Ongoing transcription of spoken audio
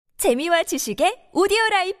재미와 지식의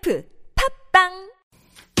오디오라이프 팝빵.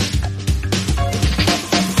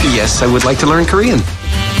 Yes, I would like to learn Korean.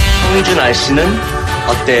 홍준아 씨는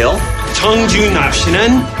어때요? 정준하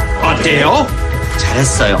씨는 어때요?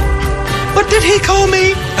 잘했어요. What did he call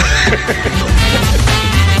me?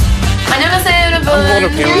 안녕하세요, 여러분.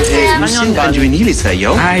 한국어를 배울 때 무슨 간주인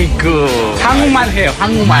일이세요? 아이고, 한국말 해요,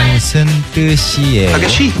 한국말. 무슨 뜻이에요?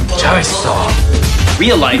 아가씨, 잘했어.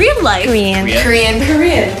 Real life. Korean.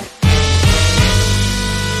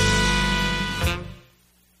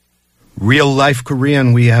 Real Life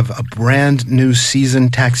Korean, we have a brand new season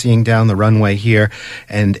taxiing down the runway here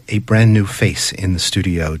and a brand new face in the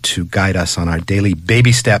studio to guide us on our daily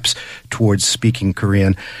baby steps towards speaking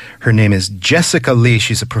Korean. Her name is Jessica Lee.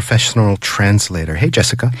 She's a professional translator. Hey,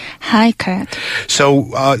 Jessica. Hi, Kurt. So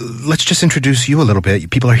let's just introduce you a little bit.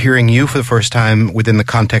 People are hearing you for the first time within the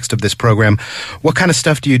context of this program. What kind of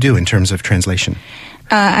stuff do you do in terms of translation?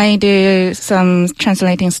 I do some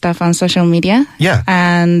translating stuff on social media. Yeah.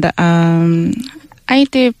 And I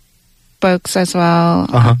do books as well.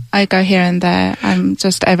 Uh-huh. I go here and there. I'm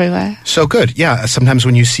just everywhere. So good. Yeah. Sometimes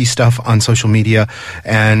when you see stuff on social media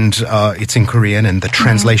and it's in Korean and the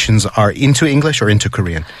translations are into English or into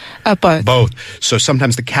Korean? Both. Both. So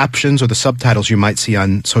sometimes the captions or the subtitles you might see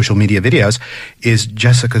on social media videos is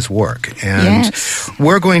Jessica's work. And Yes.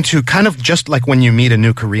 we're going to kind of just like when you meet a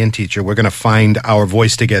new Korean teacher, we're going to find our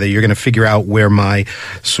voice together. You're going to figure out where my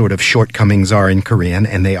sort of shortcomings are in Korean,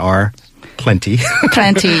 and they are plenty.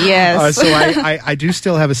 Plenty, yes. So I do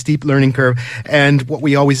still have a steep learning curve. And what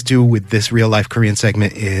we always do with this Real Life Korean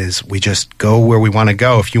segment is we just go where we want to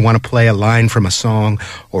go. If you want to play a line from a song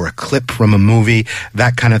or a clip from a movie,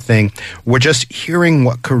 that kind of thing, we're just hearing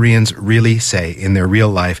what Koreans really say in their real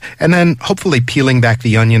life and then hopefully peeling back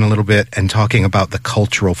the onion a little bit and talking about the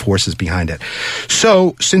cultural forces behind it.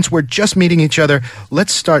 So since we're just meeting each other,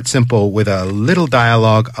 let's start simple with a little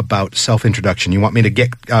dialogue about self-introduction. You want me to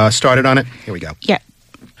get started on it? Here we go. Yeah.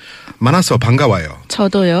 만나서 반가워요.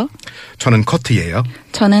 저도요. 저는 커트예요.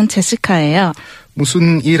 저는 제시카예요.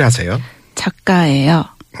 무슨 일 하세요? 작가예요.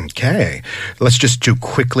 Okay. Let's just do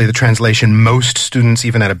quickly the translation. Most students,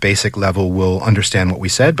 even at a basic level, will understand what we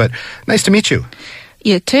said, but nice to meet you.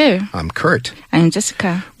 You too. I'm Kurt. I'm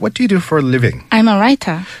Jessica. What do you do for a living? I'm a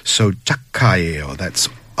writer. So, 작가예요. That's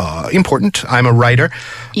important. I'm a writer.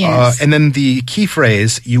 Yes. And then the key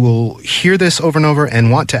phrase, you will hear this over and over and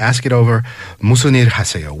want to ask it over. 무슨 일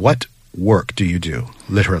하세요? What work do you do?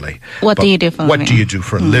 Literally. What do you do for a What living? do you do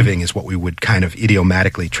for a living is what we would kind of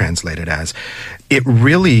idiomatically translate it as. It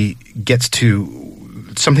really gets to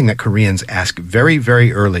something that Koreans ask very,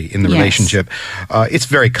 very early in the Yes. relationship. It's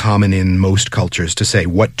very common in most cultures to say,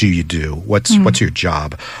 what do you do? What's your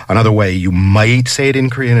job? Another way you might say it in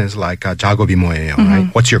Korean is like, 작업이 뭐예요, right?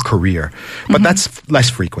 What's your career? But that's less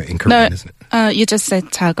frequent in Korean, No, isn't it? you just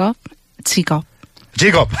said 작업, 직업.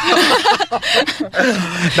 직업.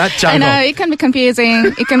 Not 작업. I know, it can be confusing.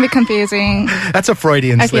 That's a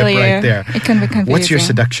Freudian I slip feel right you. there. It can be confusing. What's your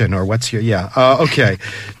seduction or what's your, okay.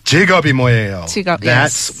 직업이 뭐예요? 직업,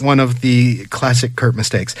 That's yes. one of the classic Kurt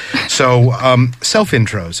mistakes. So,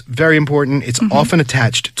 self-intros, very important. It's often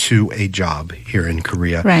attached to a job here in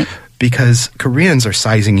Korea. Right. Because Koreans are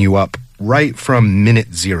sizing you up right from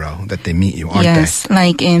minute zero that they meet you, aren't Yes,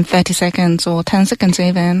 like in 30 seconds or 10 seconds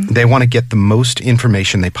even. they? They want to get the most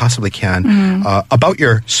information they possibly can about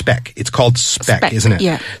your spec. It's called spec, isn't it?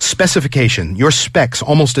 yeah. Specification. Your specs,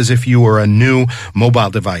 almost as if you were a new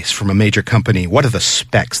mobile device from a major company. What are the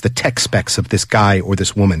specs, the tech specs of this guy or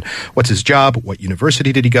this woman? What's his job? What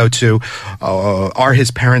university did he go to? Are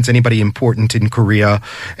his parents anybody important in Korea?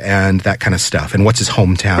 And that kind of stuff. And what's his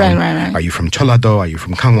hometown? Right. Are you from Jeollado? Are you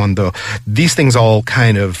from Gangwon-do? These things all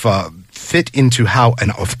kind of fit into how,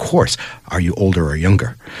 and of course, are you older or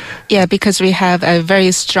younger? Yeah, because we have a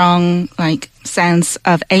very strong sense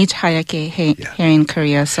of age hierarchy here in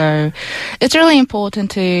Korea. So it's really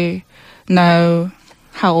important to know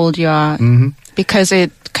how old you are because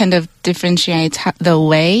it kind of differentiates the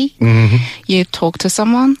way you talk to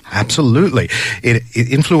someone. Absolutely. It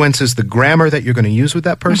influences the grammar that you're going to use with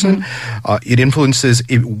that person. It influences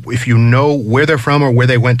if you know where they're from or where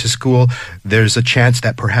they went to school, there's a chance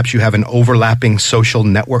that perhaps you have an overlapping social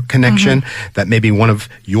network connection, that maybe one of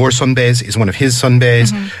your sonbaes is one of his sonbaes,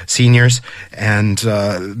 seniors. And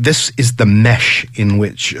this is the mesh in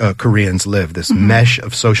which Koreans live, this mesh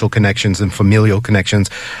of social connections and familial connections.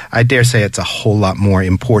 I dare say it's a whole lot more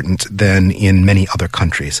important than in many other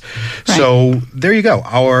countries. Right. So there you go.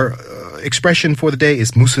 Our expression for the day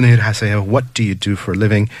is 무슨 일 하세요? What do you do for a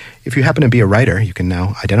living? If you happen to be a writer, you can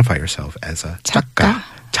now identify yourself as a 작가.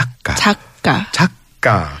 작가.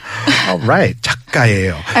 작가. All right.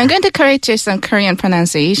 작가예요. I'm going to correct you some Korean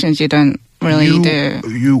pronunciations you don't really do.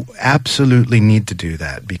 You absolutely need to do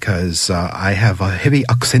that because I have a heavy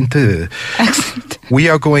accent. We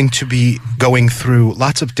are going to be going through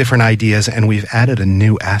lots of different ideas, and we've added a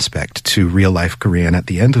new aspect to Real Life Korean at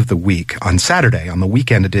the end of the week. On Saturday, on the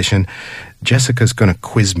weekend edition, Jessica's going to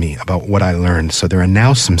quiz me about what I learned. So there are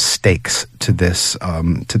now some stakes to this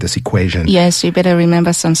equation. Yes, you better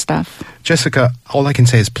remember some stuff. Jessica, all I can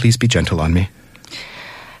say is please be gentle on me.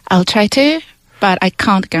 I'll try to, but I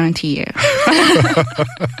can't guarantee you.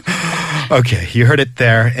 Okay, you heard it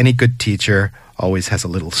there. Any good teacher always has a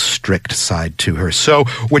little strict side to her. So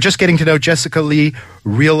we're just getting to know Jessica Lee.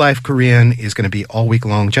 Real Life Korean is going to be all week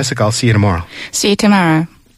long. Jessica, I'll see you tomorrow. See you tomorrow.